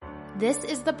This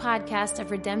is the podcast of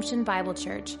Redemption Bible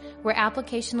Church, where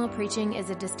applicational preaching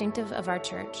is a distinctive of our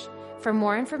church. For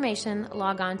more information,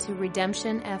 log on to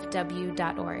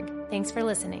redemptionfw.org. Thanks for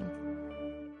listening.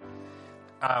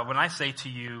 When I say to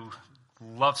you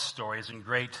love stories and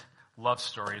great love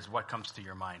stories, what comes to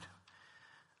your mind?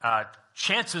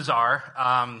 Chances are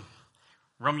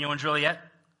Romeo and Juliet.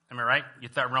 Am I right? You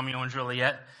thought Romeo and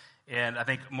Juliet? And I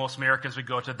think most Americans would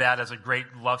go to that as a great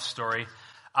love story.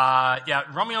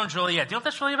 Romeo and Juliet. Do you know what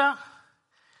that's really about?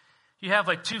 You have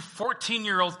like two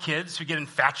 14-year-old kids who get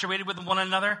infatuated with one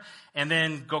another and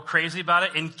then go crazy about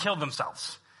it and kill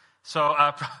themselves. So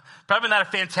probably not a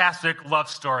fantastic love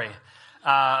story.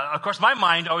 Of course, my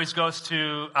mind always goes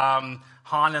to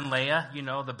Han and Leia, you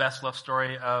know, the best love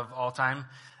story of all time,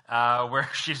 where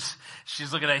she's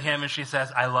looking at him and she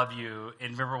says, "I love you."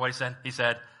 And remember what he said? He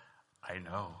said, "I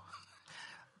know."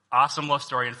 Awesome love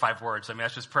story in 5 words. I mean,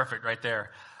 that's just perfect right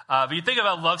there. But you think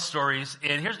about love stories,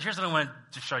 and here's what I wanted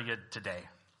to show you today.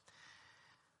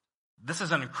 This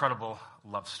is an incredible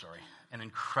love story, an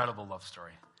incredible love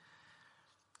story.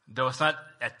 Though it's not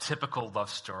a typical love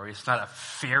story, it's not a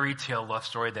fairy tale love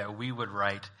story that we would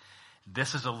write.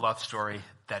 This is a love story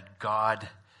that God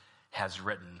has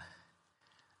written,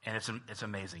 and it's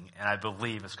amazing, and I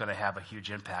believe it's going to have a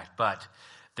huge impact. But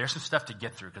there's some stuff to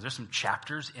get through because there's some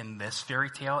chapters in this fairy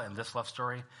tale and this love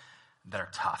story that are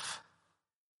tough.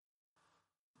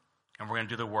 And we're going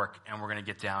to do the work and we're going to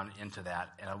get down into that.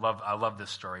 And I love this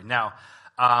story. Now,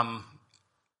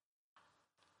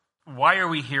 why are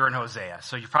we here in Hosea?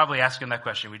 So you're probably asking that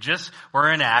question.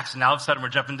 We're in Acts, and now all of a sudden we're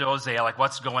jumping to Hosea, like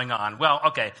what's going on? Well,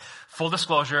 okay, full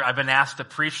disclosure, I've been asked to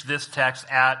preach this text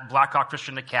at Blackhawk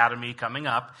Christian Academy coming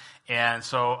up, and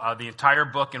so the entire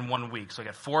book in 1 week. So I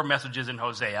got 4 messages in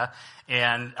Hosea,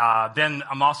 and then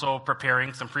I'm also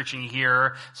preparing some preaching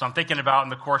here, so I'm thinking about in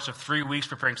the course of 3 weeks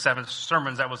preparing 7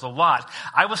 sermons. That was a lot.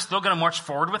 I was still going to march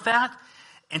forward with that,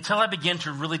 until I began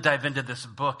to really dive into this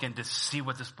book and to see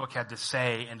what this book had to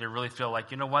say and to really feel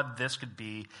like, you know what, this could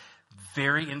be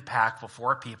very impactful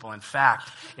for our people. In fact,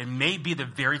 it may be the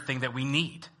very thing that we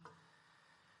need.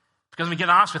 Because let me get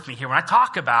honest with me here. When I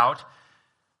talk about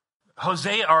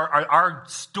Hosea, our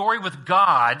story with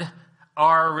God,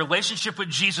 our relationship with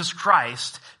Jesus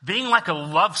Christ, being like a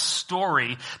love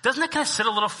story, doesn't that kind of sit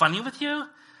a little funny with you?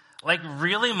 Like,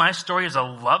 really, my story is a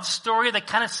love story? That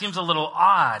kind of seems a little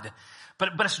odd.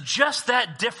 But it's just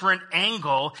that different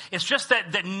angle. It's just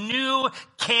that new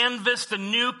canvas, the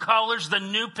new colors, the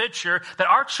new picture that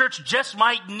our church just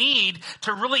might need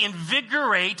to really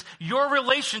invigorate your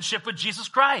relationship with Jesus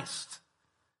Christ.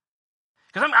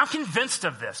 Because I'm convinced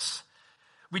of this.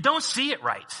 We don't see it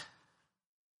right.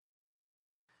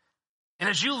 And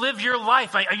as you live your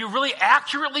life, are you really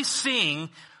accurately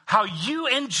seeing how you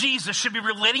and Jesus should be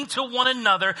relating to one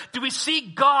another? Do we see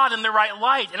God in the right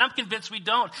light? And I'm convinced we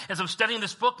don't. As I'm studying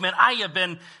this book, man, I have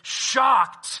been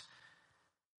shocked.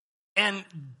 And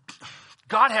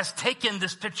God has taken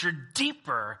this picture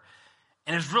deeper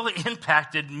and has really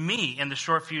impacted me in the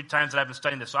short few times that I've been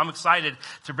studying this. So I'm excited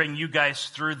to bring you guys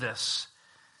through this.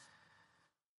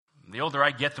 The older I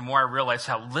get, the more I realize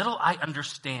how little I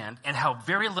understand and how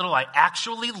very little I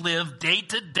actually live day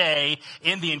to day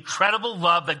in the incredible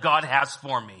love that God has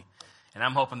for me. And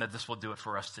I'm hoping that this will do it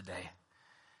for us today.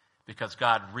 Because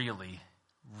God really,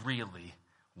 really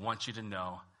wants you to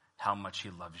know how much He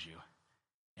loves you.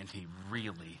 And He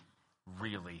really,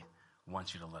 really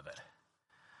wants you to live it.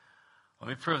 Let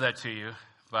me prove that to you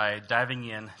by diving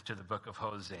into the book of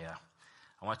Hosea.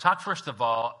 I want to talk first of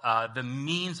all the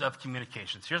means of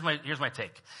communications. Here's my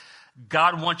take.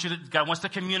 God wants to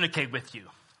communicate with you.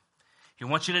 He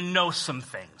wants you to know some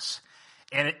things.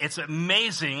 And it's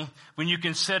amazing when you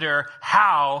consider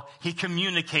how He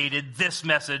communicated this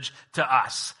message to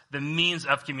us, the means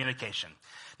of communication.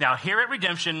 Now, here at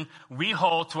Redemption, we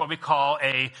hold to what we call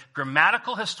a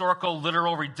grammatical, historical,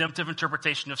 literal, redemptive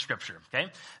interpretation of Scripture,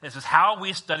 okay? This is how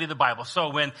we study the Bible. So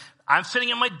when I'm sitting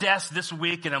at my desk this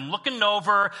week and I'm looking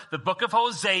over the book of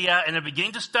Hosea and I'm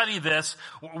beginning to study this,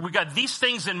 we got these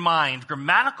things in mind: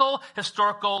 grammatical,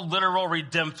 historical, literal,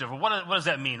 redemptive. What does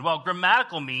that mean? Well,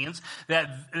 grammatical means that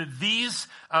these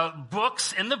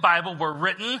books in the Bible were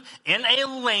written in a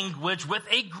language with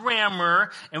a grammar,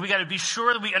 and we got to be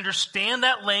sure that we understand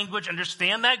that language,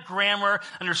 understand that grammar,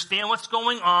 understand what's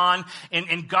going on.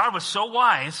 And God was so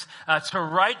wise to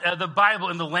write the Bible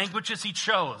in the languages He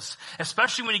chose,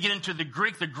 especially when you get into the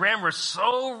Greek. The grammar is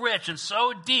so rich and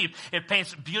so deep, it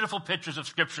paints beautiful pictures of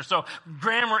Scripture. So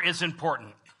grammar is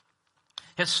important.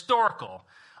 Historical.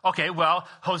 Okay, well,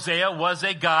 Hosea was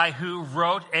a guy who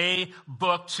wrote a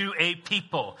book to a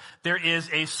people. There is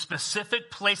a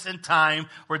specific place and time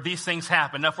where these things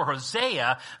happen. Now, for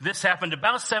Hosea, this happened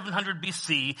about 700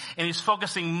 BC, and he's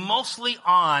focusing mostly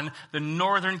on the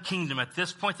northern kingdom. At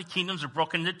this point, the kingdoms are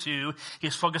broken into two.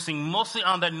 He's focusing mostly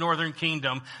on that northern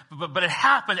kingdom, but it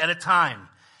happened at a time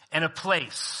and a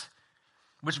place,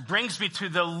 which brings me to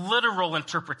the literal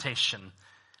interpretation.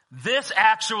 This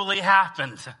actually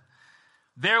happened.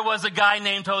 There was a guy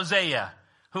named Hosea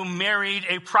who married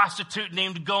a prostitute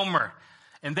named Gomer.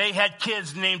 And they had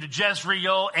kids named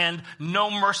Jezreel and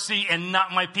No Mercy and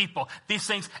Not My People. These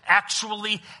things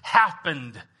actually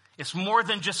happened. It's more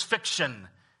than just fiction.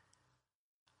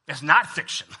 It's not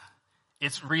fiction.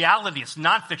 It's reality. It's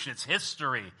nonfiction. It's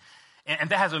history. And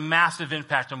that has a massive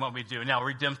impact on what we do. Now,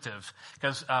 redemptive,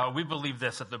 because we believe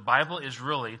this, that the Bible is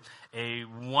really a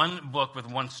one book with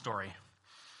one story.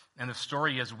 And the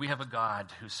story is we have a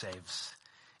God who saves,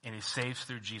 and he saves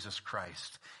through Jesus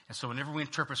Christ. And so whenever we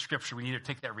interpret Scripture, we need to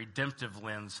take that redemptive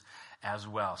lens as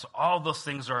well. So all those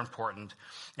things are important.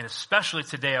 And especially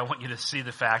today, I want you to see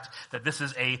the fact that this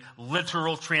is a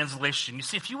literal translation. You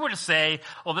see, if you were to say,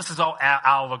 well, this is all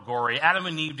allegory, Adam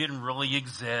and Eve didn't really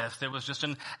exist. It was just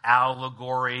an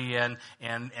allegory and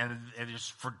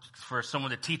just for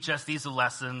someone to teach us these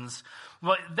lessons.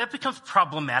 Well, that becomes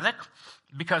problematic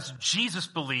because Jesus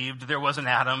believed there was an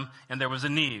Adam and there was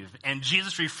an Eve. And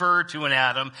Jesus referred to an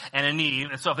Adam and an Eve.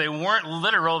 And so if they weren't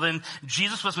literal, then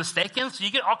Jesus was mistaken. So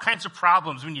you get all kinds of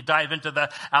problems when you dive into the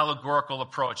allegorical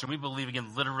approach. And we believe,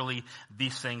 again, literally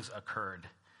these things occurred.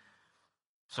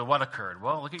 So what occurred?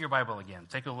 Well, look at your Bible again.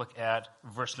 Take a look at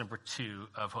verse number 2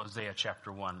 of Hosea chapter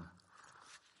 1.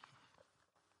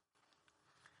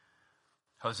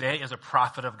 Hosea is a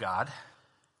prophet of God.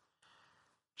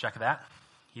 Check that.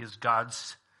 He is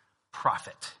God's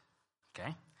prophet,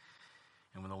 okay?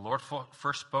 And when the Lord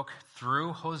first spoke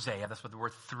through Hosea, that's what the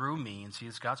word through means, he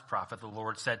is God's prophet, the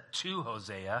Lord said to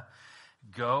Hosea,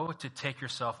 go to take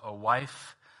yourself a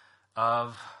wife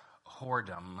of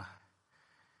whoredom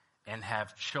and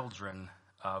have children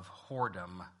of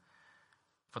whoredom.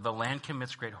 For the land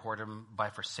commits great whoredom by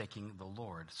forsaking the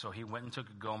Lord. So he went and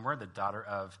took Gomer, the daughter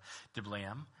of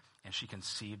Diblaim, and she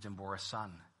conceived and bore a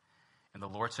son. And the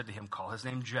Lord said to him, call his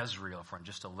name Jezreel, for in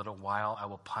just a little while I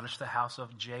will punish the house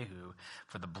of Jehu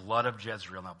for the blood of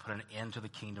Jezreel, and I'll put an end to the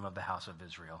kingdom of the house of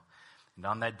Israel. And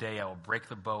on that day I will break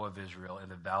the bow of Israel in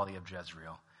the valley of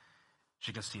Jezreel.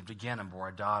 She conceived again and bore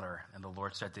a daughter. And the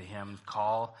Lord said to him,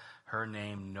 call her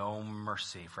name No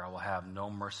Mercy, for I will have no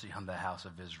mercy on the house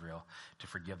of Israel to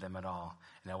forgive them at all.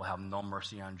 And I will have no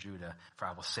mercy on Judah, for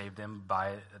I will save them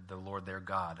by the Lord their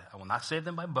God. I will not save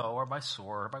them by bow or by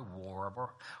sword or by war or by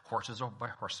horses or by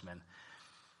horsemen.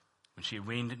 When she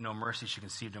weaned no mercy, she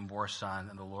conceived and bore a son.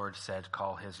 And the Lord said,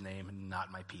 call his name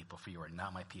Not My People, for you are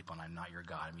not my people and I'm not your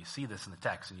God. And you see this in the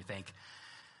text and you think,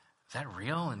 is that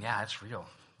real? And yeah, it's real.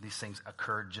 These things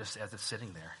occurred just as it's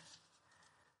sitting there.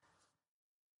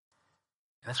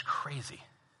 And that's crazy.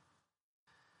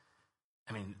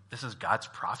 I mean, this is God's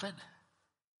prophet.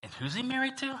 And who's he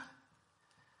married to?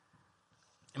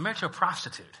 He's married to a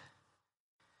prostitute.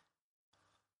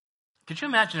 Could you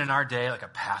imagine in our day, like a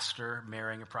pastor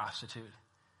marrying a prostitute?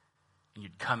 And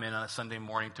you'd come in on a Sunday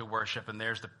morning to worship, and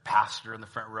there's the pastor in the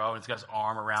front row, and he's got his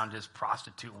arm around his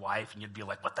prostitute wife, and you'd be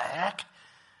like, what the heck?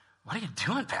 What are you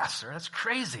doing, pastor? That's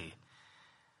crazy.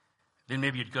 Then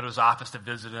maybe you'd go to his office to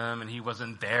visit him, and he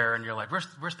wasn't there, and you're like,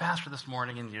 where's pastor this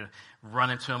morning? And you run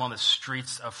into him on the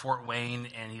streets of Fort Wayne,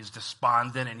 and he's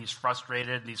despondent, and he's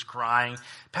frustrated, and he's crying.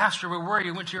 Pastor, where were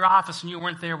you? I went to your office, and you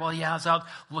weren't there. Well, yeah, I was out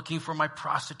looking for my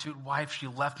prostitute wife. She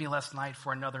left me last night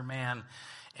for another man.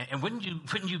 And wouldn't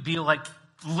you be like,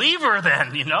 leave her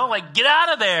then, like get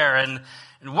out of there. And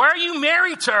why are you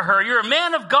married to her? You're a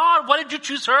man of God. Why did you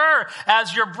choose her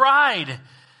as your bride?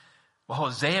 Well,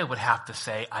 Hosea would have to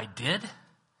say, I did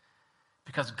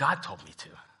because God told me to.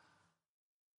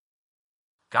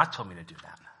 God told me to do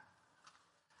that.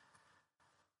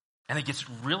 And it gets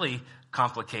really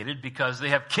complicated because they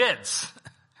have kids.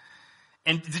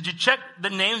 And did you check the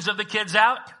names of the kids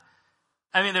out?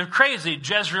 I mean, they're crazy.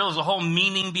 Jezreel is a whole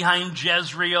meaning behind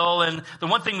Jezreel. And the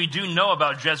one thing we do know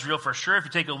about Jezreel for sure, if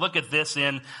you take a look at this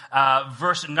in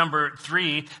verse number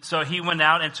 3. So he went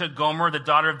out and took Gomer, the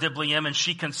daughter of Diblaim, and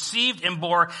she conceived and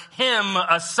bore him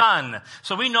a son.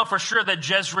 So we know for sure that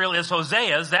Jezreel is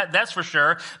Hosea's. That's for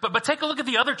sure. But take a look at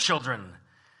the other children.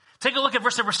 Take a look at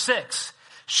verse number 6.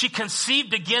 She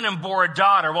conceived again and bore a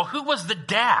daughter. Well, who was the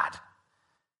dad?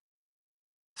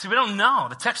 See, we don't know.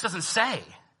 The text doesn't say.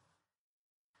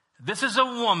 This is a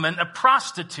woman, a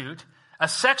prostitute, a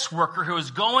sex worker who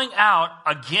was going out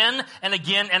again and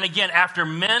again and again after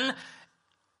men,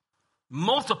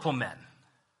 multiple men.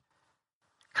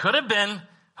 Could have been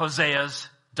Hosea's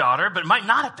daughter, but it might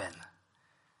not have been.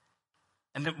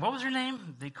 And then, what was her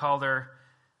name? They called her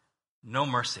No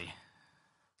Mercy.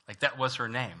 Like that was her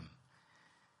name.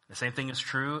 The same thing is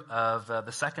true of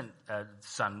the second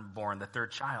son born, the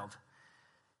third child.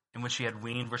 And when she had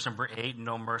weaned, verse number 8,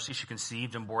 no mercy, she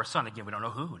conceived and bore a son. Again, we don't know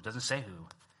who. It doesn't say who.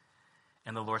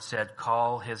 And the Lord said,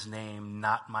 call his name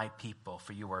Not My People,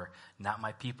 for you are not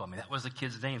my people. I mean, that was the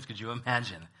kid's names. Could you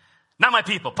imagine? Not my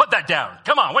people. Put that down.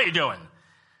 Come on, what are you doing?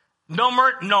 No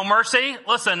mercy.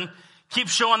 Listen, keep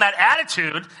showing that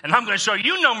attitude, and I'm going to show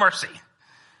you no mercy.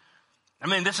 I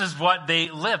mean, this is what they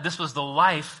lived. This was the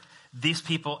life these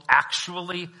people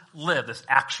actually lived. This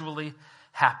actually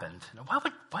happened. Now, why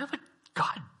would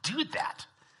God do that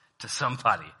to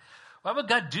somebody? Why would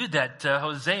God do that to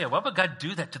Hosea? Why would God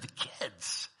do that to the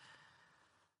kids?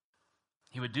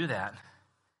 He would do that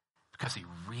because he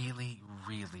really,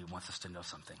 really wants us to know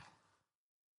something.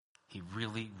 He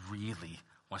really, really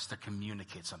wants to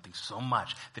communicate something so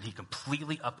much that he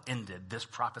completely upended this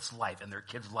prophet's life and their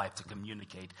kid's life to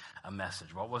communicate a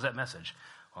message. What was that message?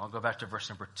 Well, I'll go back to verse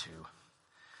number 2.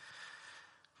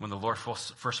 When the Lord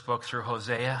first spoke through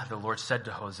Hosea, the Lord said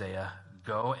to Hosea,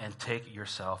 go and take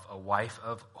yourself a wife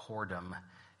of whoredom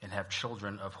and have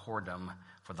children of whoredom,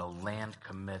 for the land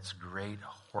commits great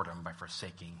whoredom by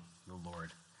forsaking the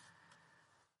Lord.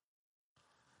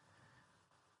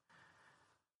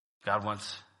 God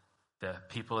wants the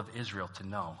people of Israel to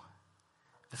know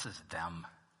this is them.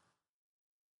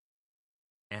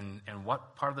 And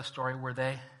what part of the story were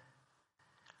they?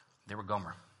 They were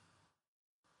Gomer.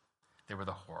 They were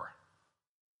the whore.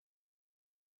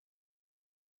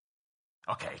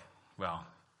 Okay, well,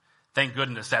 thank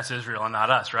goodness that's Israel and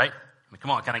not us, right? I mean, come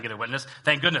on, can I get a witness?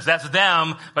 Thank goodness that's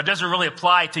them, but it doesn't really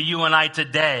apply to you and I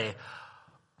today.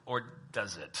 Or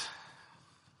does it?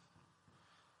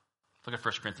 Look at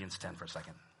 1 Corinthians 10 for a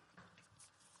second.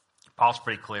 Paul's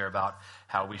pretty clear about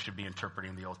how we should be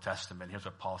interpreting the Old Testament. Here's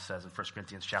what Paul says in 1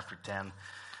 Corinthians chapter 10.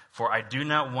 For I do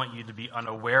not want you to be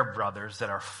unaware, brothers, that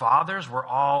our fathers were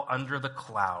all under the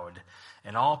cloud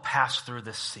and all passed through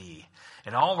the sea.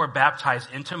 And all were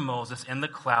baptized into Moses in the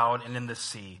cloud and in the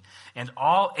sea. And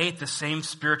all ate the same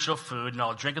spiritual food and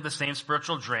all drank of the same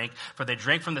spiritual drink, for they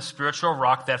drank from the spiritual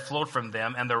rock that flowed from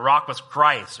them, and the rock was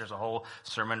Christ. There's a whole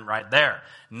sermon right there.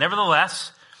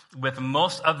 Nevertheless, with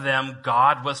most of them,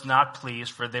 God was not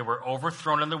pleased, for they were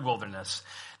overthrown in the wilderness.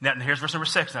 Now, here's verse number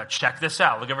 6. Now, check this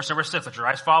out. Look at verse number 6. Let your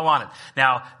eyes fall on it.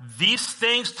 Now, these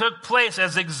things took place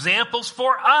as examples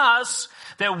for us,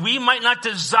 that we might not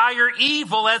desire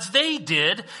evil as they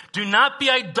did. Do not be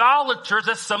idolaters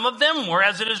as some of them were,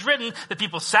 as it is written, the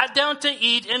people sat down to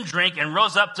eat and drink and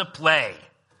rose up to play.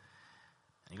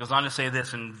 He goes on to say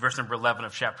this in verse number 11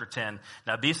 of chapter 10.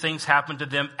 Now these things happened to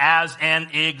them as an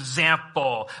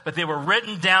example, but they were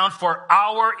written down for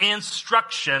our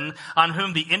instruction, on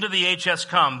whom the end of the age has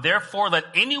come. Therefore, let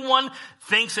anyone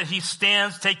thinks that he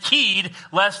stands take heed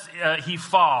lest he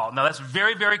fall. Now that's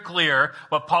very, very clear.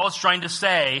 What Paul is trying to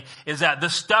say is that the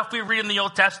stuff we read in the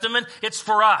Old Testament, it's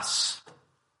for us.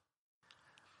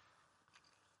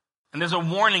 And there's a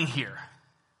warning here.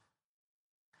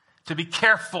 To be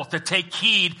careful, to take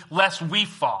heed, lest we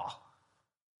fall.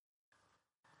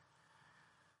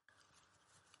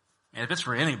 And if it's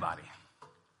for anybody,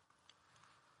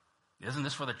 isn't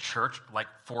this for the church, like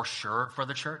for sure for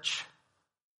the church?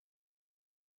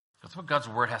 That's what God's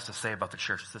word has to say about the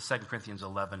church. It's 2 Corinthians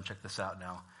 11. Check this out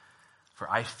now. For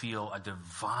I feel a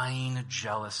divine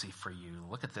jealousy for you.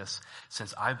 Look at this.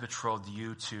 Since I've betrothed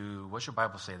you to, what's your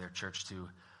Bible say there, church? To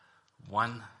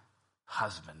one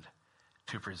husband,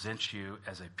 to present you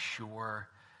as a pure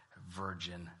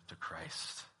virgin to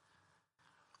Christ.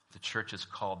 The church is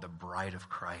called the bride of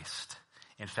Christ.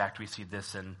 In fact, we see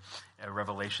this in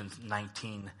Revelation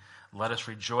 19. Let us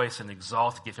rejoice and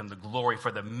exalt, give him the glory,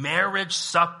 for the marriage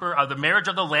supper of the marriage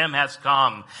of the Lamb has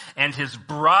come, and his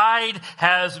bride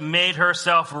has made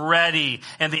herself ready.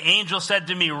 And the angel said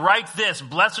to me, write this,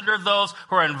 blessed are those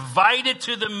who are invited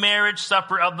to the marriage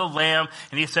supper of the Lamb.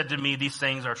 And he said to me, these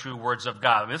things are true words of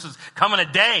God. This is coming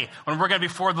a day when we're going to be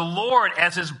before the Lord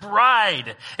as his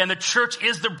bride, and the church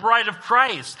is the bride of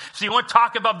Christ. So you want to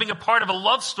talk about being a part of a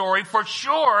love story? For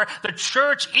sure, the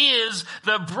church is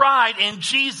the bride, and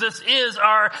Jesus is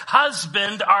our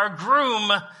husband, our groom.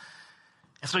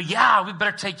 And so, yeah, we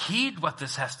better take heed what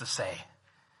this has to say.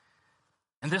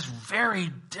 And this very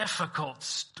difficult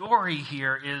story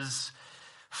here is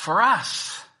for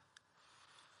us.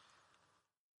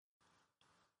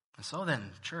 And so then,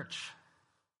 church,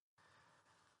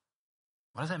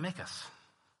 What does that make us?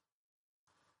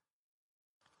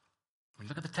 When you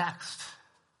look at the text,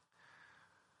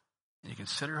 and you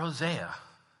consider Hosea,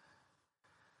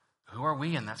 who are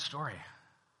we in that story?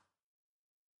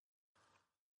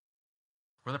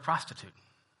 We're the prostitute.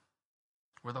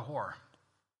 We're the whore.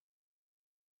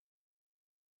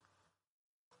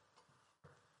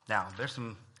 Now, there's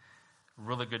some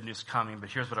really good news coming, but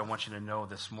here's what I want you to know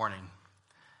this morning.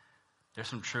 There's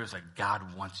some truths that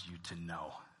God wants you to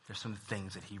know. There's some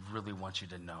things that he really wants you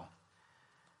to know.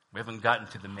 We haven't gotten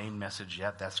to the main message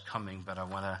yet. That's coming, but I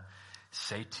want to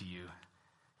say to you,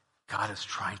 God is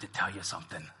trying to tell you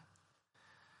something.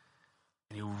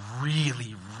 And he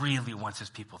really, really wants his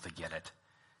people to get it.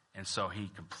 And so he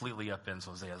completely upends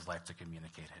Hosea's life to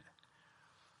communicate it.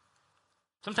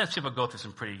 Sometimes people go through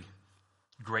some pretty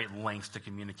great lengths to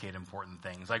communicate important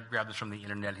things. I grabbed this from the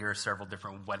internet. Here are several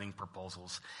different wedding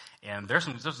proposals. And there's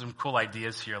some cool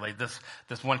ideas here. Like this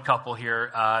one couple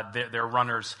here, they're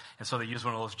runners. And so they used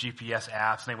one of those GPS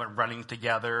apps and they went running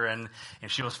together and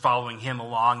she was following him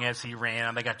along as he ran.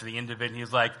 And they got to the end of it and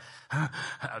he's like,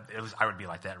 I would be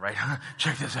like that, right?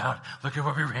 Check this out. Look at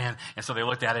where we ran. And so they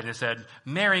looked at it and it said,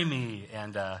 marry me.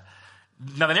 And,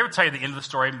 now, they never tell you the end of the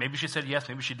story. Maybe she said yes,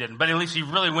 maybe she didn't. But at least he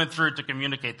really went through to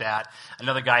communicate that.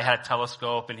 Another guy had a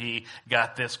telescope, and he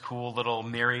got this cool little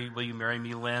will you marry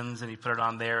me lens, and he put it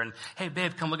on there. And, hey,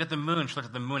 babe, come look at the moon. She looked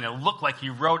at the moon, and it looked like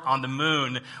he wrote on the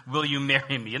moon, will you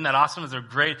marry me? Isn't that awesome? Is it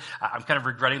great? I'm kind of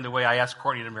regretting the way I asked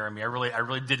Courtney to marry me. I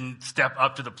really didn't step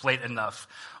up to the plate enough.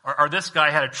 Or this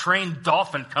guy had a trained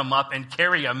dolphin come up and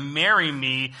carry a marry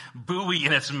me buoy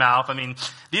in its mouth. I mean,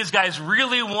 these guys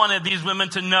really wanted these women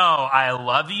to know, I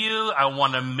love you, I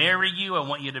want to marry you, I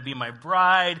want you to be my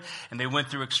bride. And they went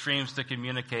through extremes to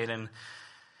communicate, and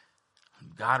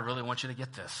God really wants you to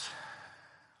get this.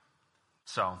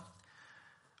 So,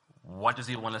 what does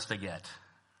he want us to get?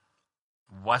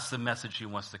 What's the message he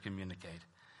wants to communicate?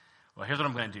 Well, here's what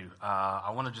I'm going to do.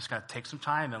 I want to just kind of take some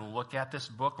time and look at this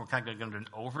book. We're kind of going to do an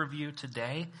overview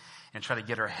today and try to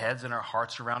get our heads and our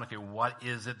hearts around, okay, what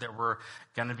is it that we're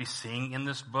going to be seeing in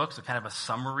this book? So kind of a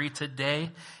summary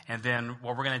today. And then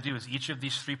what we're going to do is each of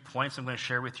these 3 points I'm going to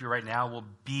share with you right now will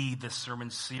be the sermon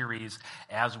series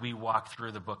as we walk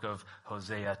through the book of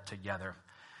Hosea together.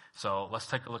 So let's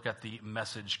take a look at the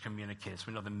message communicated. So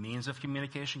we know the means of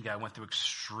communication. God went through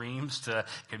extremes to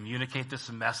communicate this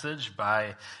message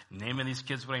by naming these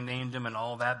kids what he named them and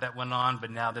all that went on. But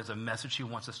now there's a message he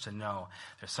wants us to know.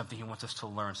 There's something he wants us to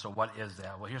learn. So what is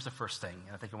that? Well, here's the first thing,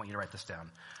 and I think I want you to write this down.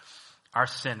 Our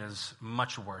sin is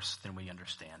much worse than we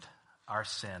understand. Our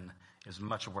sin is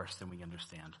much worse than we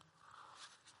understand.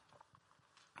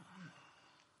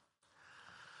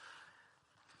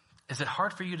 Is it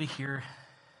hard for you to hear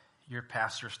your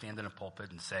pastor stand in a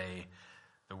pulpit and say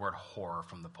the word whore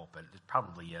from the pulpit? It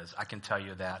probably is. I can tell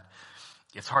you that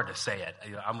it's hard to say it.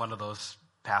 I'm one of those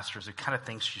pastors who kind of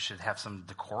thinks you should have some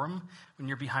decorum when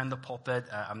you're behind the pulpit.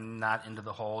 I'm not into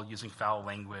the whole using foul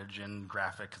language and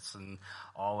graphics and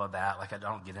all of that. Like, I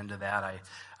don't get into that.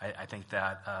 I think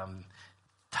that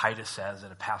Titus says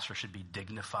that a pastor should be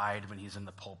dignified when he's in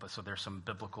the pulpit. So there's some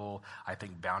biblical, I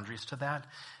think, boundaries to that.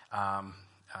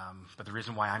 But the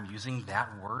reason why I'm using that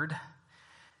word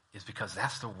is because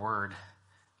that's the word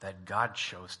that God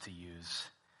chose to use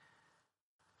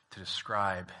to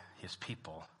describe his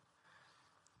people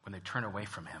when they turn away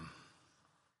from him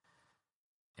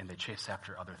and they chase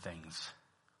after other things.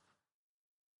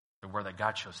 The word that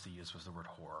God chose to use was the word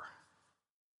whore,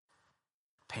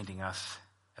 painting us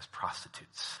as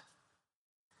prostitutes.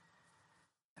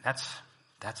 And that's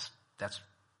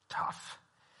tough.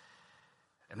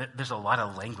 And there's a lot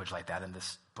of language like that in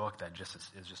this book that just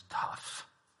is just tough.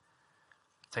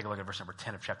 Take a look at verse number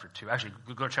 10 of chapter 2. Actually,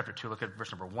 go to chapter 2. Look at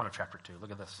verse number 1 of chapter 2.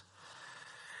 Look at this.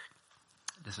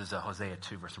 This is Hosea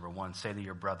 2, verse number 1. Say to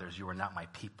your brothers, you are not my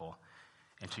people.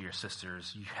 And to your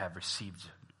sisters, you have received,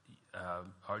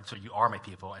 so you are my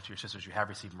people. And to your sisters, you have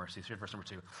received mercy. So here's verse number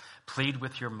 2. Plead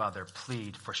with your mother,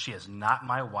 plead, for she is not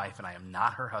my wife, and I am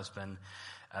not her husband.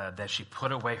 That she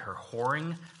put away her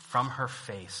whoring from her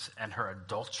face and her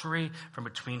adultery from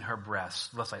between her breasts,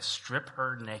 lest I strip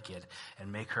her naked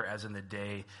and make her as in the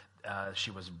day she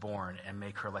was born, and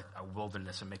make her like a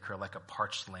wilderness and make her like a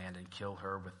parched land and kill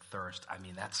her with thirst. I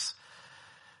mean, that's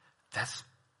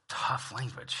tough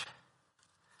language.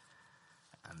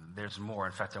 And there's more.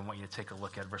 In fact, I want you to take a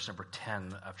look at verse number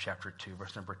 10 of chapter 2.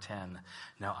 Verse number 10.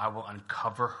 Now I will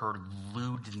uncover her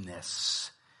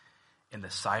lewdness in the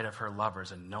sight of her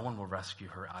lovers, and no one will rescue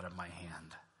her out of my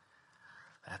hand.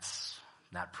 That's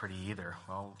not pretty either.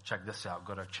 Well, check this out.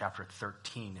 Go to chapter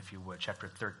 13, if you would. Chapter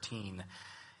 13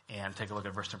 And take a look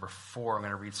at verse number 4. I'm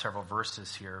going to read several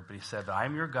verses here. But he said, I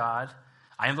am your God.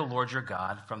 I am the Lord your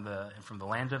God from the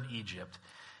land of Egypt.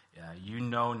 You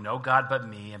know no God but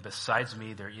me, and besides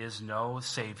me there is no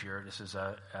Savior. This is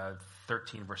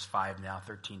 13 verse 5 now,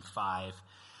 13:5.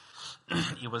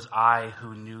 It was I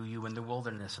who knew you in the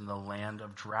wilderness in the land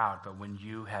of drought. But when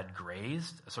you had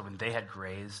grazed, so when they had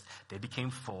grazed, they became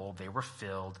full, they were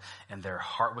filled, and their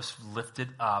heart was lifted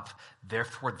up.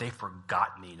 Therefore they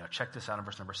forgot me. Now check this out in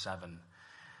verse number 7.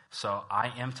 So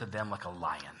I am to them like a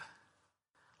lion,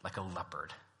 like a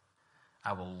leopard.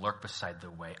 I will lurk beside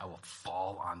the way. I will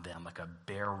fall on them like a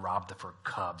bear robbed of her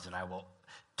cubs, and I will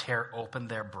tear open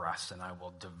their breasts, and I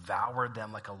will devour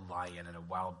them like a lion, and a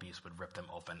wild beast would rip them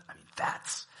open. I mean,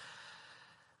 that's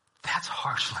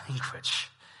harsh language.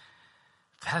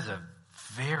 That is a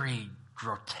very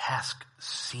grotesque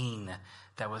scene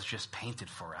that was just painted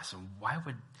for us. And why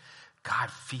would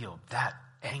God feel that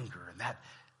anger and that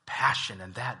passion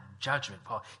and that judgment?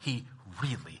 Well, he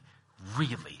really,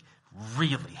 really,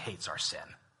 really hates our sin.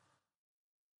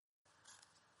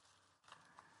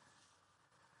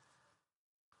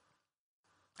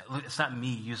 It's not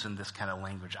me using this kind of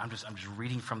language. I'm just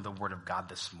reading from the Word of God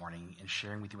this morning and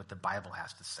sharing with you what the Bible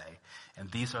has to say. And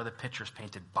these are the pictures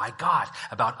painted by God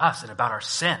about us and about our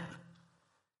sin.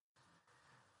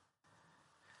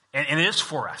 And it is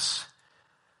for us.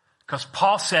 Because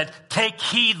Paul said, take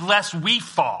heed lest we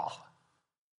fall.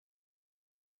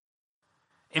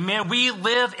 And man, we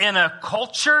live in a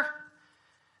culture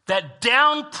that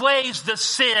downplays the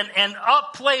sin and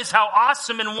upplays how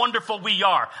awesome and wonderful we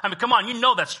are. I mean, come on, you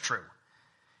know that's true.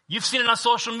 You've seen it on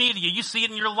social media. You see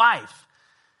it in your life.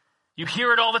 You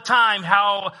hear it all the time,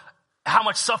 how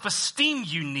much self-esteem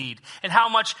you need and how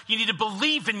much you need to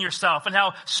believe in yourself and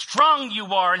how strong you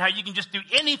are and how you can just do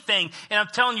anything. And I'm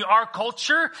telling you, our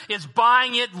culture is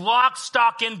buying it lock,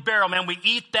 stock, and barrel. Man, we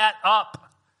eat that up.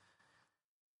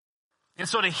 And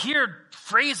so to hear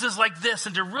phrases like this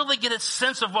and to really get a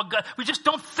sense of what God, we just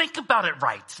don't think about it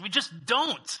right. We just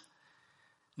don't.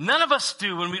 None of us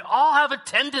do. And we all have a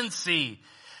tendency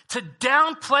to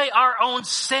downplay our own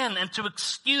sin and to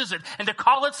excuse it and to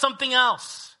call it something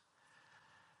else.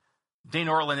 Dane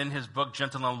Ortlund, in his book,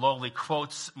 Gentle and Lowly,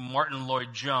 quotes Martin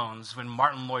Lloyd-Jones when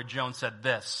Martin Lloyd-Jones said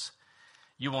this: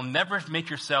 you will never make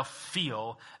yourself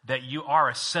feel that you are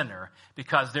a sinner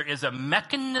because there is a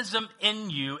mechanism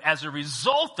in you as a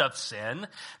result of sin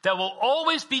that will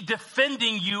always be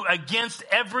defending you against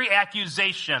every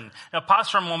accusation. Now pause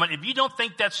for a moment. If you don't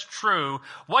think that's true,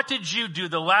 what did you do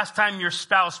the last time your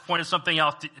spouse pointed something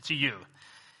out to you?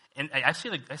 And I see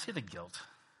the guilt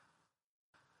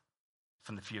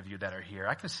from the few of you that are here.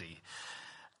 I can see.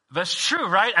 That's true,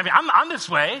 right? I mean, I'm this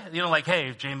way. Like,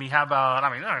 hey, Jamie, how about,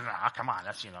 no, come on.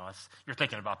 That's, you're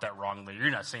thinking about that wrongly. You're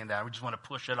not saying that. We just want to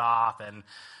push it off.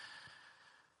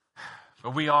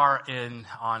 But we are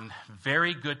on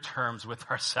very good terms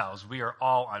with ourselves. We are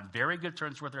all on very good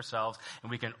terms with ourselves, and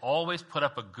we can always put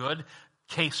up a good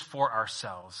case for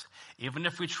ourselves. Even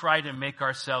if we try to make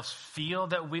ourselves feel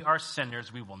that we are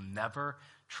sinners, we will never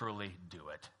truly do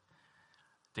it.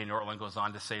 Dane Ortlund goes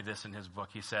on to say this in his book.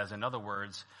 He says, in other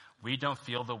words, we don't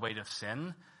feel the weight of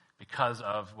sin because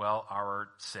of, our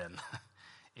sin.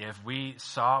 If we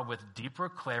saw with deeper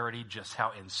clarity just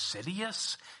how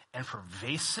insidious and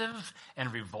pervasive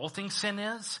and revolting sin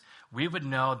is, we would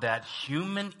know that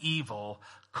human evil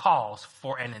calls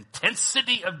for an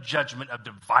intensity of judgment of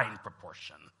divine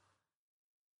proportion.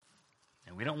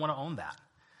 And we don't want to own that.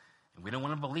 And we don't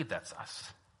want to believe that's us.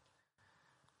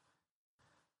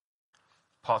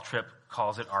 Paul Tripp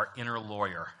calls it our inner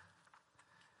lawyer.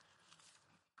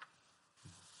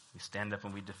 We stand up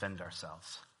and we defend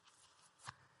ourselves.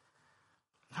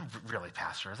 Not really,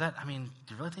 Pastor. Do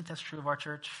you really think that's true of our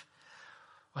church?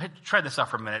 Well, hey, try this out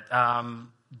for a minute.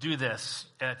 Do this.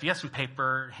 If you have some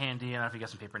paper handy, and if you got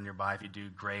some paper nearby, if you do,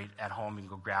 great. At home, you can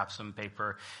go grab some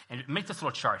paper. And make this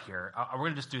little chart here. We're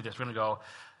going to just do this. We're going to go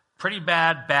pretty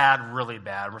bad, bad, really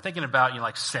bad. We're thinking about,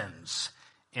 like sins.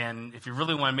 And if you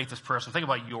really want to make this personal, think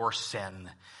about your sin.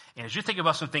 And as you think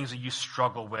about some things that you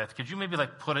struggle with, could you maybe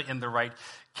put it in the right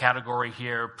category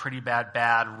here? Pretty bad,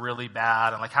 bad, really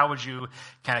bad. And how would you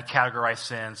kind of categorize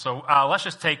sin? So let's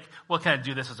just we'll kind of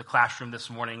do this as a classroom this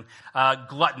morning.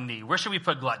 Gluttony. Where should we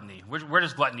put gluttony? Where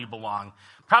does gluttony belong?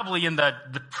 Probably in the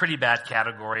pretty bad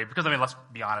category. Because, let's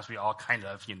be honest, we all kind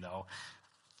of,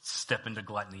 step into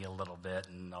gluttony a little bit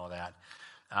and all that.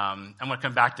 I'm going to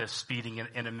come back to speeding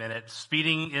in a minute.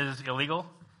 Speeding is illegal.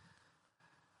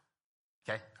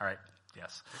 Okay, all right,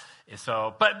 yes.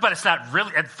 So, but it's not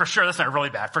really, for sure that's not really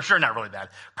bad. For sure not really bad.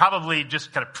 Probably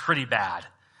just kind of pretty bad.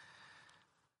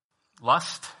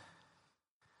 Lust.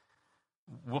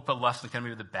 We'll put lust in kind of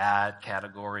maybe the bad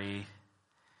category.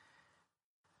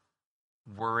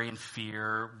 Worry and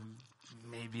fear,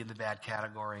 maybe in the bad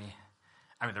category.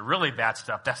 I mean, the really bad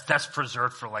stuff, that's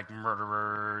preserved for like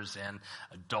murderers and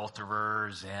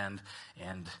adulterers and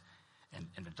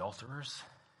adulterers.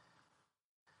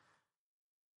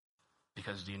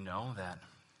 Because do you know that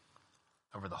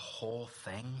over the whole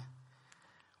thing,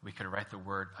 we could write the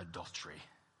word adultery?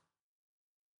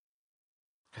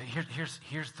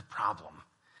 Here's the problem.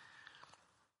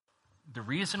 The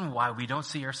reason why we don't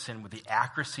see our sin with the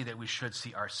accuracy that we should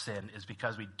see our sin is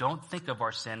because we don't think of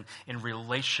our sin in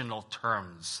relational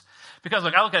terms. Because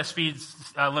look, I look at a speed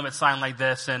limit sign like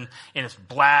this and it's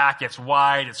black, it's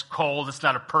white, it's cold, it's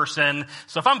not a person.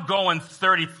 So if I'm going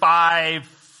 35,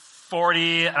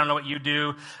 40, I don't know what you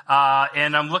do,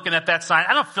 and I'm looking at that sign,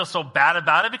 I don't feel so bad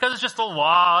about it because it's just the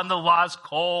law and the law is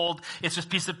cold. It's just a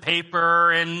piece of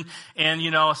paper and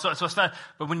so it's not.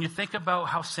 But when you think about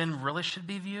how sin really should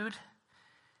be viewed,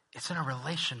 it's in a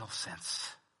relational sense.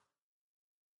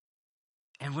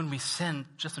 And when we sin,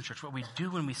 just in church, what we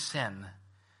do when we sin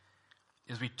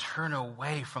is we turn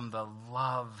away from the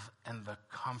love and the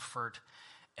comfort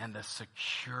and the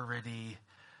security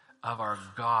of our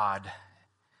God.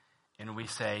 And we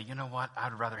say, you know what,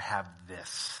 I'd rather have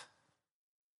this.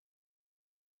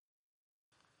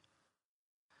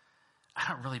 I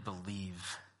don't really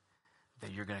believe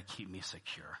that you're going to keep me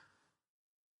secure.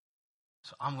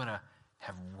 So I'm going to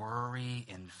have worry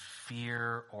and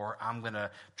fear, or I'm going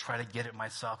to try to get it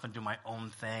myself and do my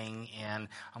own thing, and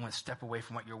I'm going to step away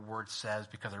from what your word says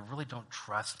because I really don't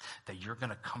trust that you're going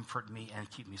to comfort me and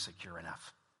keep me secure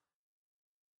enough.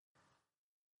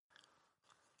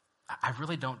 I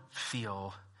really don't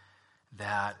feel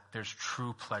that there's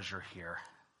true pleasure here.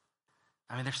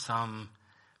 I mean, there's some,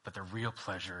 but the real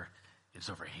pleasure is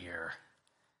over here,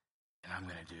 and I'm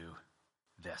going to do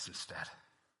this instead.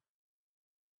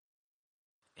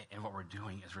 And what we're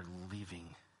doing is we're leaving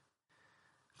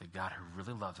the God who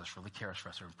really loves us, really cares for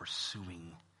us, and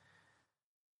pursuing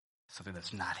something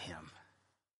that's not him.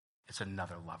 It's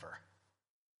another lover.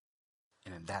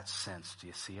 And in that sense, do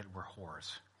you see it? We're whores.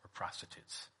 We're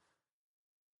prostitutes.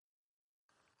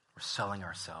 We're selling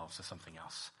ourselves to something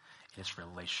else. It's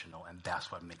relational, and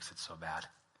that's what makes it so bad.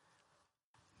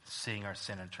 Seeing our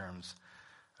sin in terms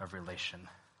of relation.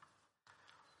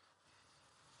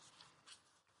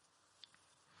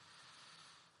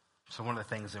 So one of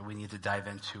the things that we need to dive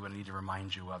into and need to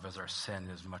remind you of is our sin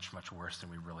is much, much worse than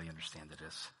we really understand it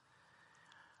is.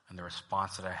 And the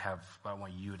response that I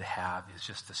want you to have is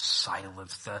just to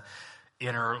silence the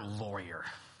inner lawyer,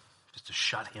 just to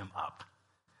shut him up.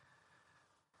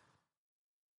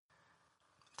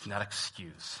 To not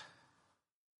excuse,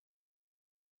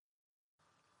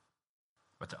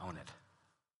 but to own it.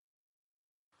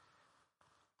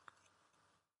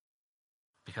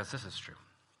 Because this is true.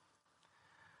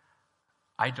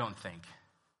 I don't think,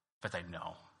 but I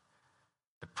know,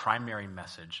 the primary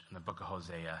message in the book of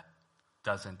Hosea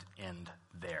doesn't end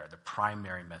there. The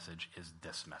primary message is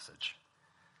this message.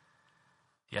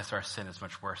 Yes, our sin is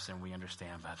much worse than we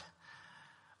understand, but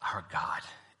our God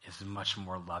is much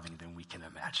more loving than we can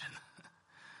imagine.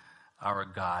 Our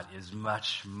God is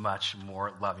much, much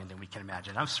more loving than we can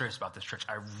imagine. I'm serious about this, church.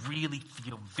 I really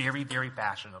feel very, very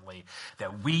passionately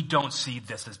that we don't see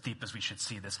this as deep as we should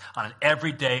see this on an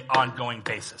everyday, ongoing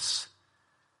basis.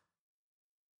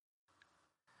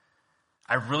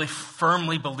 I really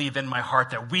firmly believe in my heart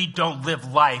that we don't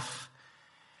live life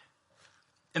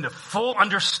in the full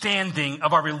understanding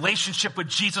of our relationship with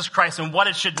Jesus Christ and what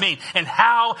it should mean and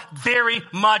how very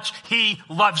much he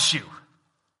loves you.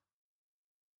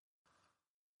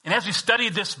 And as we study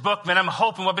this book, man, I'm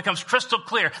hoping what becomes crystal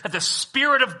clear that the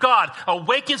Spirit of God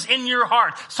awakens in your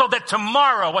heart so that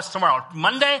tomorrow, what's tomorrow?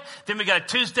 Monday? Then we got a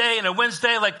Tuesday and a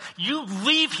Wednesday. Like you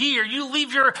leave here, you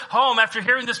leave your home after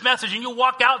hearing this message and you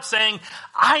walk out saying,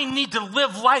 I need to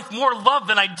live life more love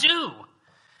than I do.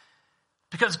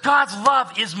 Because God's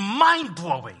love is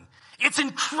mind-blowing. It's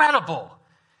incredible.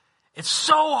 It's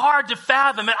so hard to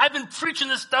fathom. And I've been preaching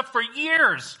this stuff for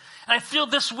years. And I feel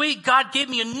this week God gave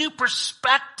me a new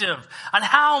perspective on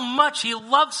how much he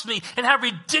loves me and how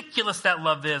ridiculous that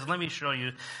love is. Let me show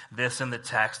you this in the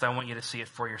text. I want you to see it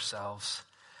for yourselves.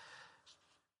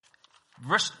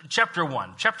 Chapter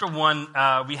 1. Chapter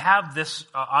 1, we have this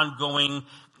ongoing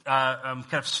kind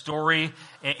of story,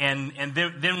 and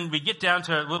then we get down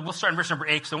to, we'll start in verse number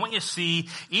 8. So I want you to see,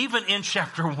 even in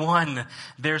chapter 1,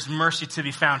 there's mercy to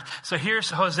be found. So here's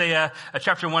Hosea,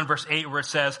 chapter 1, verse 8, where it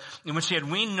says, and when she had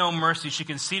weaned no mercy, she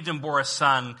conceived and bore a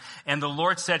son. And the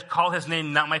Lord said, call his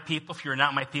name not my people, for you are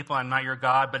not my people, I'm not your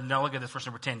God. But now look at this, verse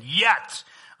number 10. Yet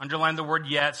Underline the word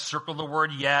yet, circle the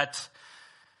word yet.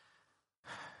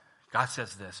 God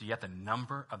says this, yet the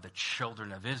number of the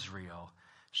children of Israel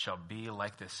shall be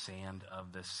like the sand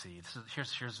of the sea.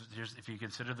 Here's if you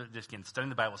consider this, again, studying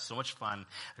the Bible is so much fun.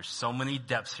 There's so many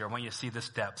depths here. I want you to see this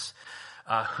depths.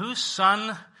 Whose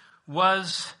son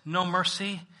was no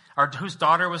mercy? Or whose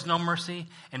daughter was no mercy?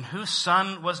 And whose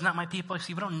son was not my people?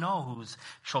 See, we don't know whose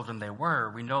children they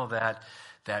were. We know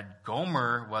that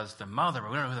Gomer was the mother,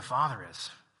 but we don't know who the father is.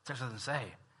 It doesn't say.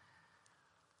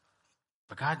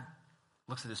 But God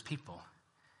looks at his people,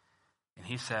 and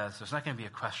he says, there's not going to be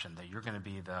a question that you're going to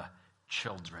be the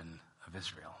children of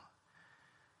Israel.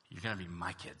 You're going to be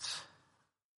my kids.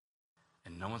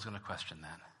 And no one's going to question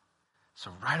that.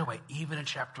 So right away, even in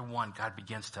chapter 1, God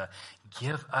begins to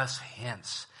give us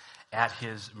hints at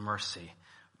his mercy.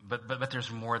 But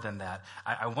there's more than that.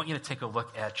 I want you to take a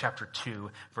look at chapter 2,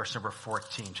 verse number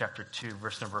 14. Chapter 2,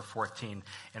 verse number 14.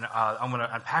 And I'm going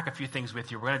to unpack a few things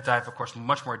with you. We're going to dive, of course,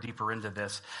 much more deeper into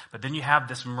this. But then you have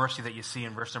this mercy that you see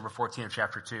in verse number 14 of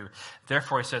chapter 2.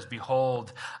 Therefore, he says,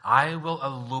 behold, I will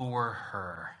allure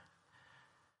her.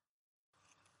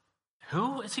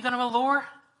 Who is he going to allure?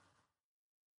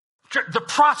 The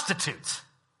prostitute.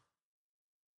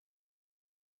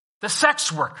 The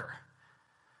sex worker.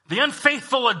 The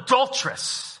unfaithful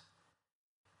adulteress.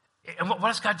 And what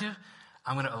does God do?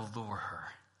 I'm going to allure her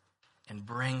and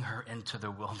bring her into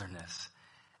the wilderness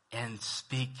and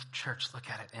speak, church, look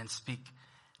at it, and speak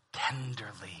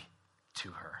tenderly to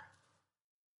her.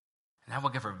 And I will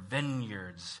give her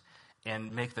vineyards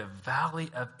and make the valley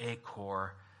of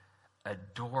Achor a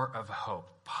door of hope.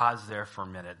 Pause there for a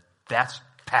minute. That's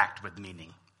packed with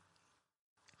meaning.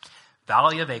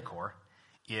 Valley of Achor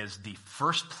is the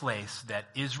first place that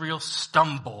Israel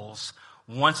stumbles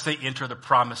once they enter the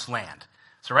promised land.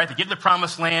 So, right, they get to the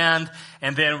promised land,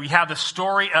 and then we have the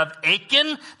story of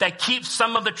Achan that keeps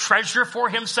some of the treasure for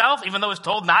himself, even though he's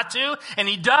told not to, and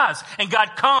he does. And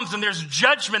God comes, and there's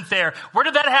judgment there. Where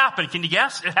did that happen? Can you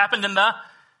guess? It happened in the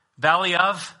Valley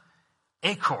of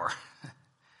Achor.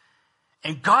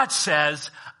 And God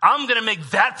says, I'm going to make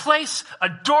that place a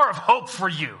door of hope for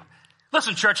you.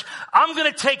 Listen, church, I'm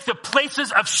going to take the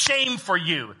places of shame for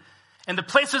you. And the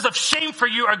places of shame for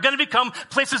you are going to become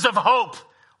places of hope.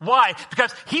 Why?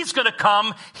 Because he's going to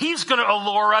come, he's going to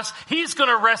allure us, he's going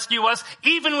to rescue us,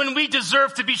 even when we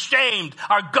deserve to be shamed.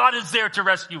 Our God is there to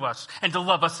rescue us and to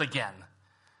love us again.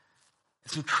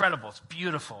 It's incredible. It's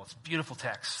beautiful. It's a beautiful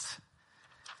text.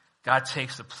 God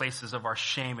takes the places of our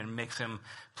shame and makes them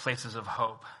places of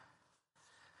hope.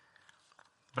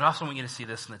 But I also want you to see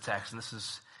this in the text, and this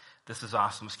is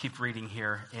awesome. Let's keep reading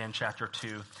here in chapter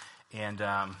 2 and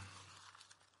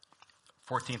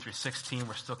 14 through 16.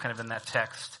 We're still kind of in that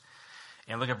text.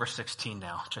 And look at verse 16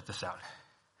 now. Check this out.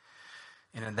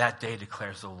 And in that day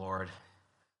declares the Lord,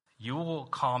 you will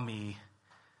call me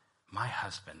my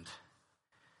husband,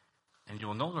 and you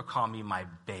will no longer call me my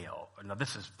Baal. Now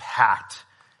this is packed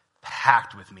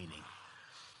with meaning.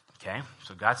 Okay?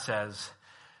 So God says,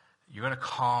 you're going to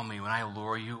call me when I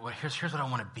allure you. Well, here's what I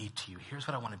want to be to you. Here's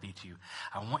what I want to be to you.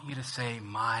 I want you to say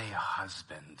my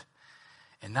husband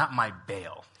and not my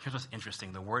Baal. Here's what's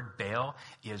interesting. The word Baal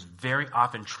is very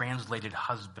often translated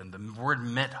husband. The word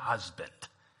meant husband.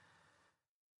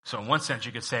 So in one sense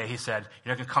you could say, he said,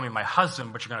 you're not going to call me my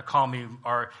husband, but you're going to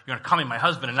call me my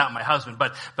husband and not my husband.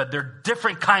 But they're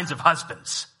different kinds of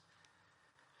husbands.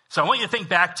 So I want you to think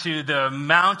back to the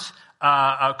Mount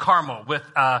Carmel with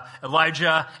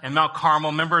Elijah and Mount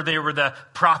Carmel. Remember, they were the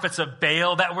prophets of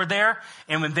Baal that were there.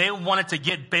 And when they wanted to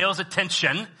get Baal's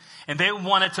attention and they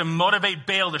wanted to motivate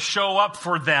Baal to show up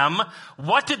for them,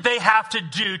 what did they have to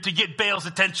do to get Baal's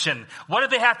attention? What did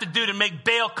they have to do to make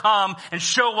Baal come and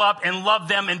show up and love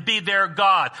them and be their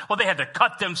God? Well, they had to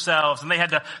cut themselves and they had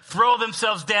to throw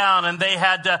themselves down and they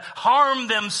had to harm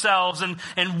themselves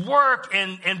and work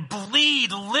and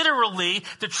bleed literally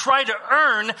to try to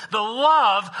earn the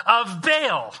love of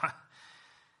Baal.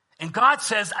 And God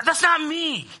says, that's not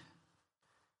me.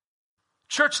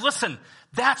 Church, listen,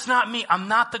 that's not me. I'm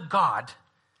not the God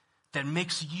that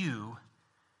makes you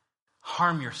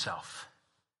harm yourself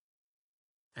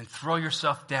and throw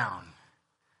yourself down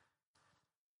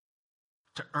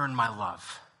to earn my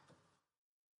love.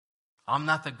 I'm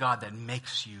not the God that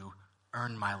makes you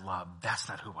earn my love. That's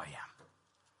not who I am.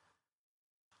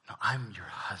 No, I'm your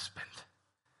husband.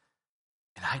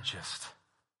 And I just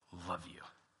love you.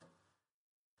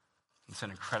 It's an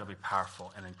incredibly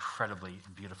powerful and incredibly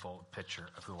beautiful picture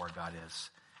of who our God is.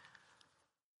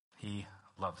 He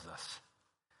loves us.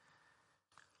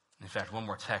 In fact, one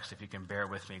more text, if you can bear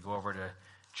with me, go over to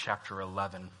chapter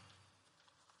 11.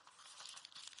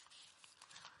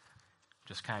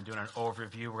 just kind of doing an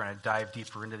overview. We're going to dive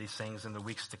deeper into these things in the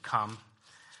weeks to come.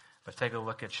 But take a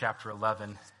look at chapter 11.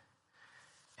 And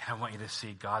I want you to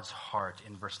see God's heart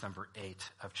in verse number 8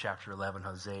 of chapter 11,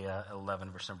 Hosea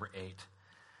 11, verse number 8.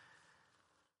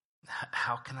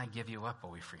 How can I give you up,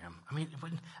 O Ephraim? I mean,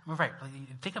 right.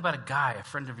 Think about a guy, a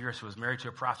friend of yours who was married to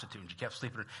a prostitute and she kept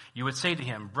sleeping. You would say to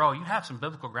him, bro, you have some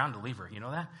biblical ground to leave her. You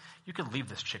know that? You could leave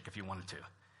this chick if you wanted to.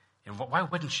 And why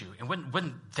wouldn't you? And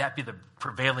wouldn't that be the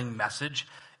prevailing message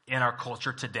in our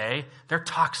culture today? They're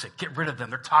toxic. Get rid of them.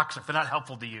 They're toxic. They're not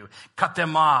helpful to you. Cut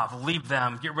them off. Leave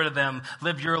them. Get rid of them.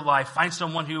 Live your life. Find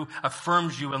someone who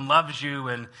affirms you and loves you.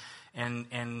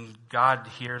 And God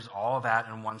hears all of that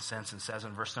in one sense and says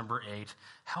in verse number 8,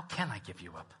 how can I give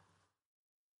you up,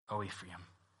 O Ephraim?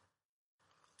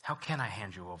 How can I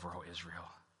hand you over, O Israel?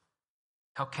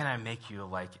 How can I make you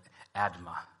like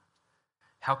Admah?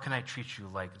 How can I treat you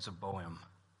like Zeboim?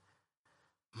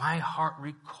 My heart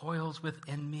recoils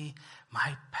within me.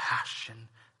 My passion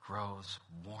grows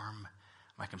warm.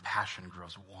 My compassion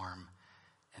grows warm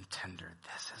and tender.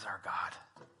 This is our God.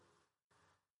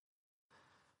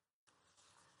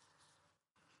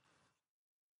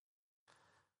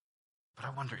 But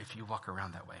I wonder if you walk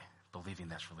around that way, believing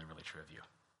that's really, really true of you.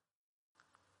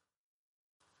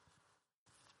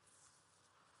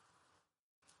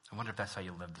 I wonder if that's how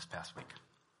you lived this past week.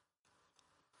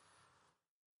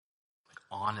 Like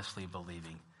honestly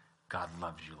believing God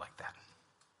loves you like that.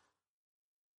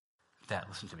 That,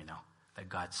 listen to me now, that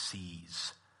God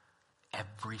sees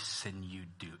every sin you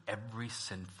do, every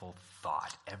sinful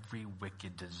thought, every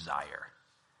wicked desire,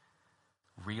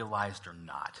 realized or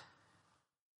not.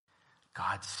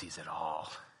 God sees it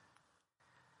all.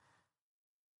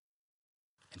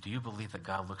 And do you believe that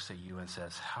God looks at you and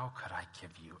says, how could I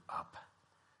give you up?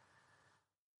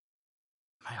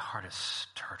 My heart is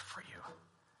stirred for you.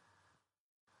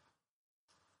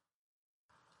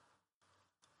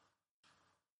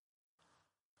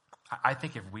 I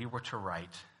think if we were to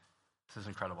write, this is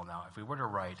incredible now, if we were to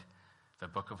write the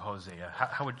book of Hosea,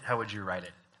 how would you write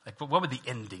it? Like, what would the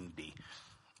ending be?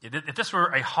 If this were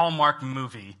a Hallmark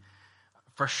movie,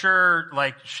 for sure,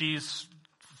 like, she's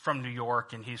from New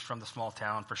York and he's from the small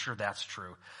town, for sure that's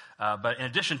true. But in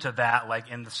addition to that, like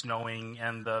in the snowing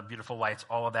and the beautiful lights,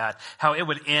 all of that, how it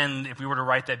would end if we were to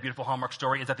write that beautiful Hallmark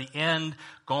story is at the end,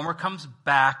 Gomer comes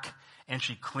back and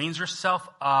she cleans herself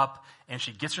up and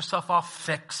she gets herself all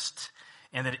fixed,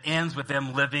 and it ends with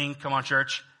them living, come on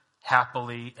church,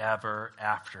 happily ever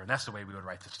after. And that's the way we would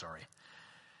write the story.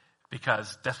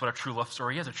 Because that's what a true love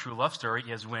story is. A true love story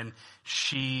is when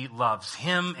she loves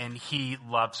him and he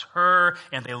loves her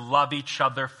and they love each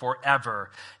other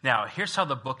forever. Now, here's how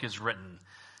the book is written.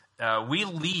 We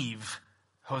leave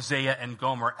Hosea and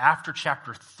Gomer after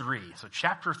chapter 3. So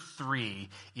chapter 3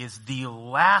 is the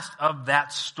last of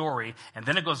that story. And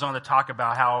then it goes on to talk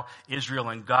about how Israel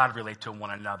and God relate to one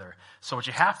another. So what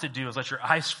you have to do is let your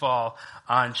eyes fall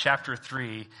on chapter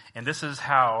 3. And this is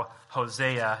how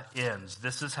Hosea ends.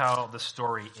 This is how the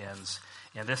story ends.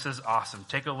 And this is awesome.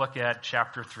 Take a look at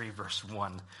chapter 3, verse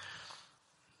 1.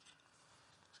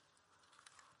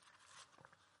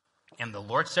 And the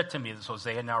Lord said to me, this is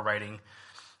Hosea now writing,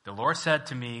 the Lord said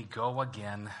to me, go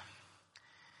again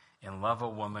and love a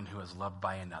woman who is loved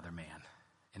by another man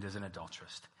and is an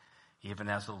adulteress, even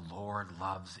as the Lord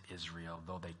loves Israel,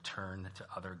 though they turn to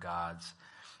other gods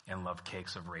and love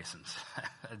cakes of raisins.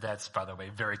 That's, by the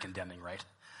way, very condemning, right?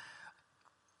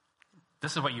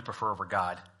 This is what you prefer over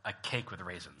God, a cake with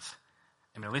raisins.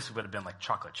 I mean, at least it would have been like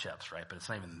chocolate chips, right? But it's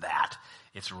not even that.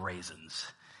 It's raisins.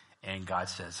 And God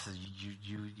says,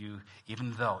 you,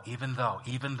 even though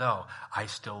I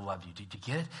still love you. Did you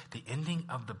get it? The ending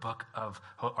of the book of,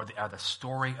 or the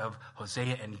story of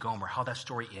Hosea and Gomer, how that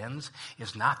story ends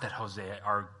is not that Hosea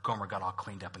or Gomer got all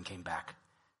cleaned up and came back.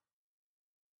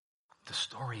 The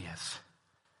story is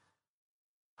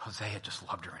Hosea just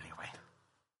loved her anyway.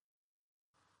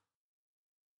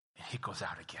 And he goes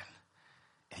out again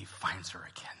and he finds her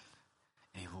again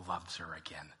and he loves her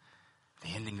again. The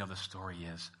ending of the story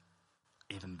is,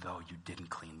 even though you didn't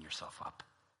clean yourself up,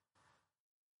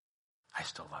 I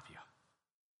still love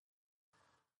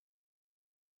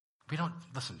you.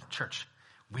 Listen, church,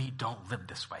 we don't live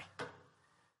this way.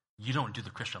 You don't do the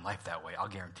Christian life that way, I'll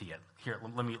guarantee it. Here,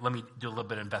 let me do a little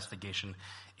bit of investigation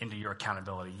into your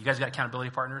accountability. You guys got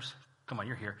accountability partners? Come on,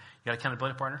 you're here. You got an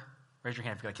accountability partner? Raise your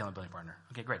hand if you got an accountability partner.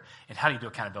 Okay, great. And how do you do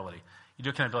accountability? You do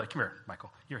accountability. Come here,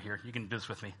 Michael. You're here. You can do this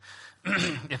with me.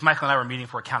 If Michael and I were meeting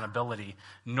for accountability,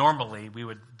 normally we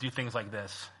would do things like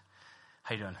this.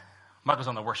 How you doing? Michael's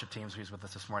on the worship team, so he's with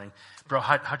us this morning. Bro,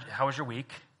 how was your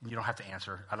week? You don't have to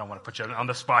answer. I don't want to put you on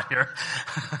the spot here.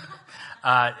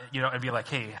 And be like,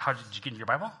 hey, how did you get in your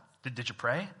Bible? Did you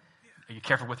pray? Are you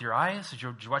careful with your eyes? Did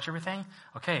you watch everything?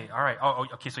 Okay, all right. Oh,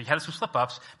 okay, so you had some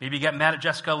slip-ups. Maybe you got mad at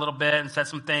Jessica a little bit and said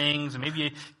some things. And maybe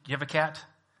you have a cat?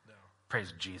 No.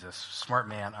 Praise Jesus. Smart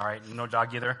man. All right, no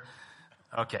dog either?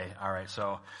 Okay, all right.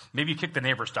 So maybe you kicked the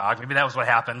neighbor's dog. Maybe that was what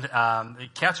happened.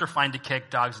 Cats are fine to kick,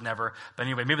 dogs never. But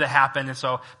anyway, maybe that happened. And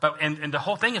so, and the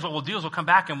whole thing is what we'll do is we'll come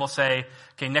back and we'll say,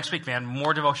 okay, next week, man,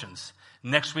 more devotions.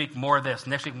 Next week, more of this.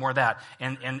 Next week, more of that.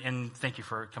 And thank you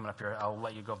for coming up here. I'll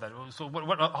let you go with that. So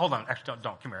hold on. Actually,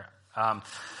 don't. Come here.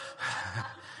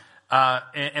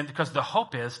 And because the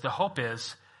hope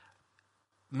is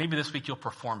maybe this week you'll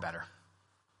perform better.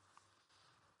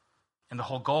 And the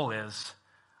whole goal is,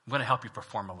 I'm going to help you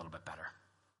perform a little bit better.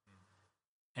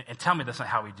 And tell me that's not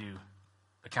how we do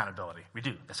accountability. We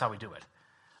do. That's how we do it.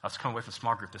 I was coming away from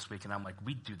small group this week, and I'm like,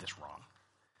 we do this wrong.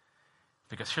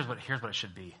 Because here's what it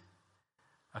should be.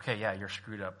 Okay, yeah, you're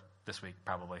screwed up this week,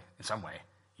 probably, in some way.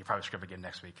 You probably screw up again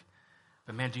next week.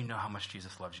 But man, do you know how much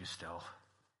Jesus loves you still?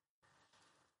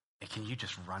 And can you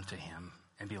just run to him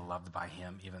and be loved by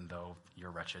him even though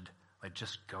you're wretched? Like,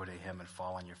 just go to him and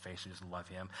fall on your face and just love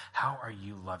him. How are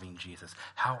you loving Jesus?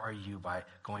 How are you by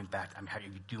going back? How are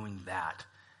you doing that?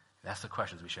 That's the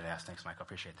questions we should ask. Thanks, Mike. I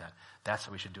appreciate that. That's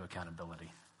how we should do accountability.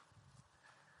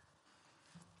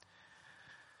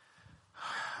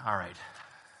 All right.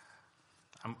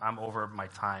 I'm over my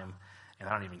time, and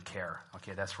I don't even care.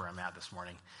 Okay, that's where I'm at this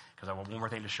morning, because I want one more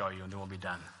thing to show you, and then we'll be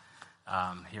done.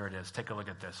 Here it is. Take a look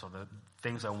at this. So the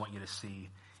things I want you to see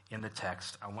in the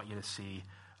text, I want you to see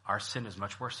our sin is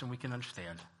much worse than we can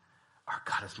understand. Our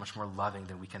God is much more loving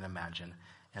than we can imagine.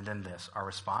 And then this, our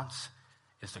response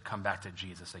is to come back to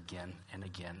Jesus again and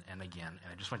again and again.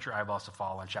 And I just want your eyeballs to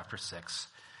fall on chapter 6.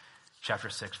 Chapter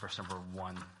 6, verse number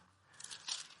 1.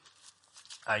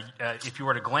 If you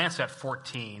were to glance at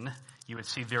 14, you would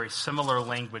see very similar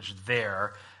language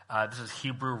there. This is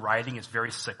Hebrew writing. It's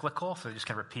very cyclical, so they just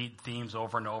kind of repeat themes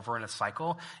over and over in a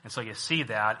cycle. And so you see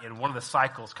that, and one of the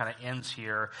cycles kind of ends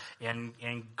here, and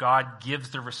God gives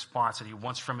the response that he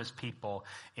wants from his people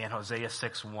in Hosea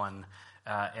 6:1.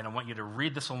 And I want you to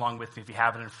read this along with me if you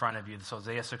have it in front of you. This is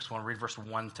Hosea 6:1. Read verse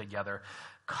 1 together.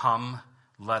 Come,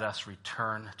 let us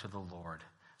return to the Lord,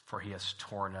 for he has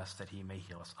torn us that he may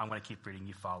heal us. I'm going to keep reading.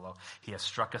 You follow. He has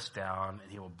struck us down, and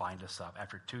he will bind us up.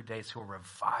 After 2 days, he will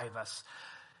revive us.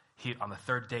 On the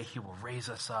third day, he will raise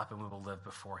us up, and we will live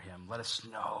before him. Let us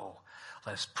know.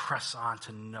 Let us press on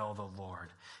to know the Lord.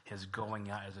 His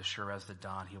going out is as sure as the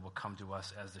dawn. He will come to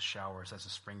us as the showers, as the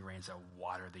spring rains that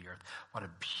water the earth. What a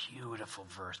beautiful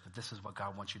verse. But this is what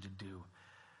God wants you to do.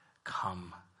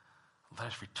 Come, let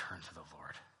us return to the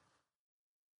Lord.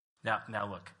 Now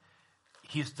look.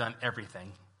 He's done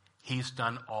everything. He's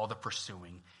done all the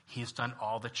pursuing. He's done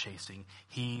all the chasing.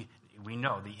 We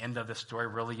know the end of the story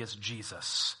really is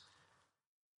Jesus.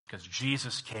 Because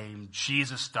Jesus came,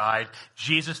 Jesus died,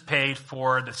 Jesus paid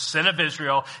for the sin of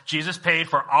Israel, Jesus paid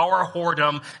for our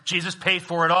whoredom, Jesus paid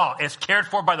for it all. It's cared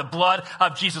for by the blood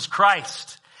of Jesus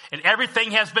Christ. And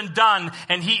everything has been done,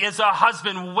 and he is a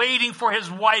husband waiting for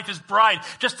his wife, his bride,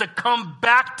 just to come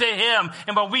back to him.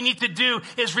 And what we need to do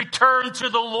is return to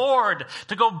the Lord,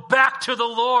 to go back to the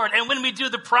Lord. And when we do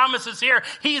the promises here,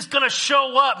 he's going to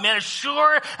show up, man, as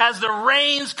sure as the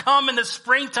rains come in the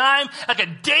springtime, like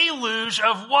a deluge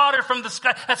of water from the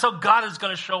sky. That's how God is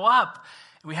going to show up.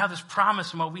 And we have this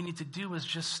promise, and what we need to do is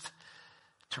just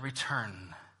to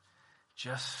return,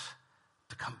 just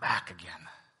to come back again.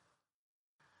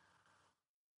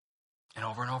 And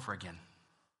over again.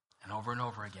 And over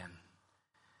again.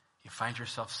 You find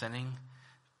yourself sinning.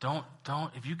 Don't,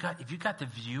 if you got the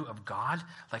view of God,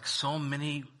 like so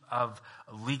many of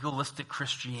legalistic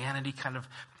Christianity kind of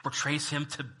portrays him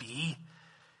to be,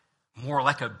 more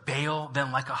like a Baal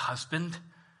than like a husband,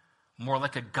 more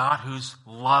like a God whose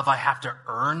love I have to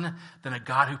earn than a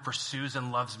God who pursues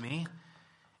and loves me.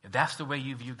 If that's the way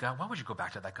you view God, why would you go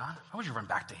back to that God? Why would you run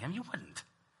back to him? You wouldn't.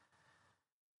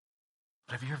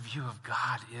 But if your view of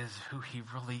God is who he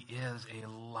really is, a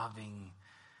loving,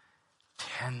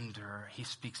 tender, he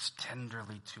speaks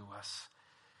tenderly to us.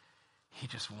 He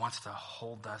just wants to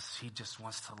hold us. He just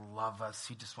wants to love us.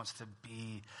 He just wants to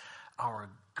be our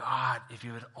God. If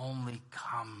you would only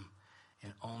come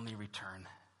and only return.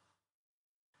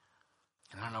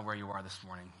 And I don't know where you are this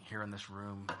morning, here in this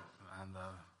room, and the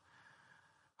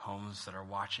homes that are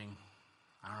watching.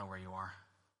 I don't know where you are.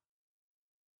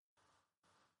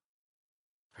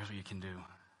 Here's what you can do.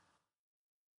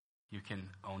 You can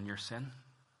own your sin.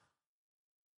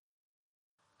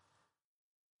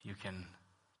 You can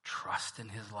Trust in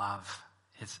his love.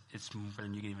 It's more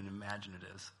than you can even imagine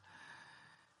it is.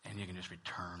 And you can just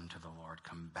return to the Lord.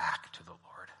 Come back to the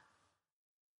Lord.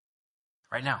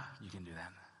 Right now, you can do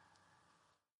that.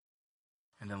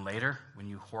 And then later, when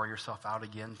you whore yourself out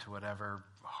again to whatever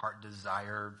heart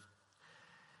desire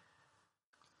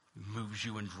moves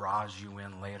you and draws you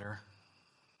in later,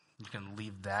 you can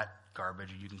leave that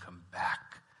garbage and you can come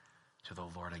back to the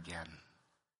Lord again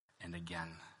and again.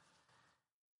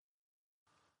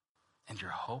 And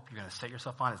your hope you're going to set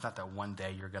yourself on is not that one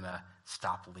day you're going to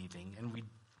stop leaving. And we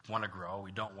want to grow.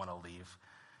 We don't want to leave.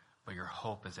 But your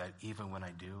hope is that even when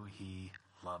I do, he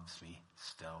loves me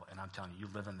still. And I'm telling you,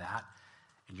 you live in that,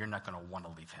 and you're not going to want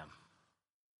to leave him.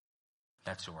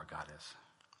 That's who our God is.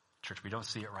 Church, we don't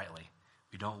see it rightly.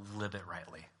 We don't live it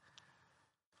rightly.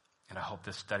 And I hope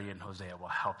this study in Hosea will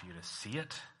help you to see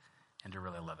it and to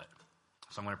really live it.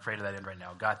 So I'm going to pray to that end right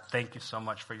now. God, thank you so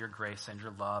much for your grace and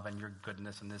your love and your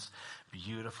goodness in this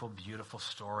beautiful, beautiful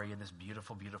story, in this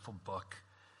beautiful, beautiful book.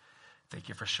 Thank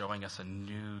you for showing us a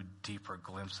new, deeper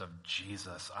glimpse of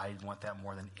Jesus. I want that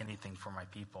more than anything for my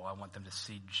people. I want them to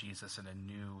see Jesus in a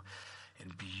new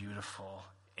and beautiful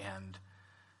and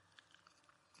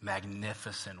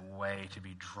magnificent way, to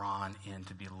be drawn in,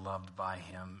 to be loved by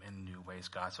him in new ways,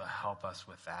 God. So help us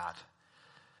with that.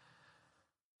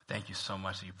 Thank you so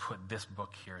much that you put this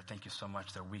book here. Thank you so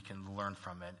much that we can learn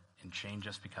from it and change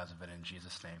us because of it. In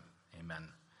Jesus' name, amen.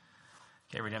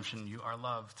 Okay, Redemption, you are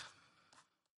loved.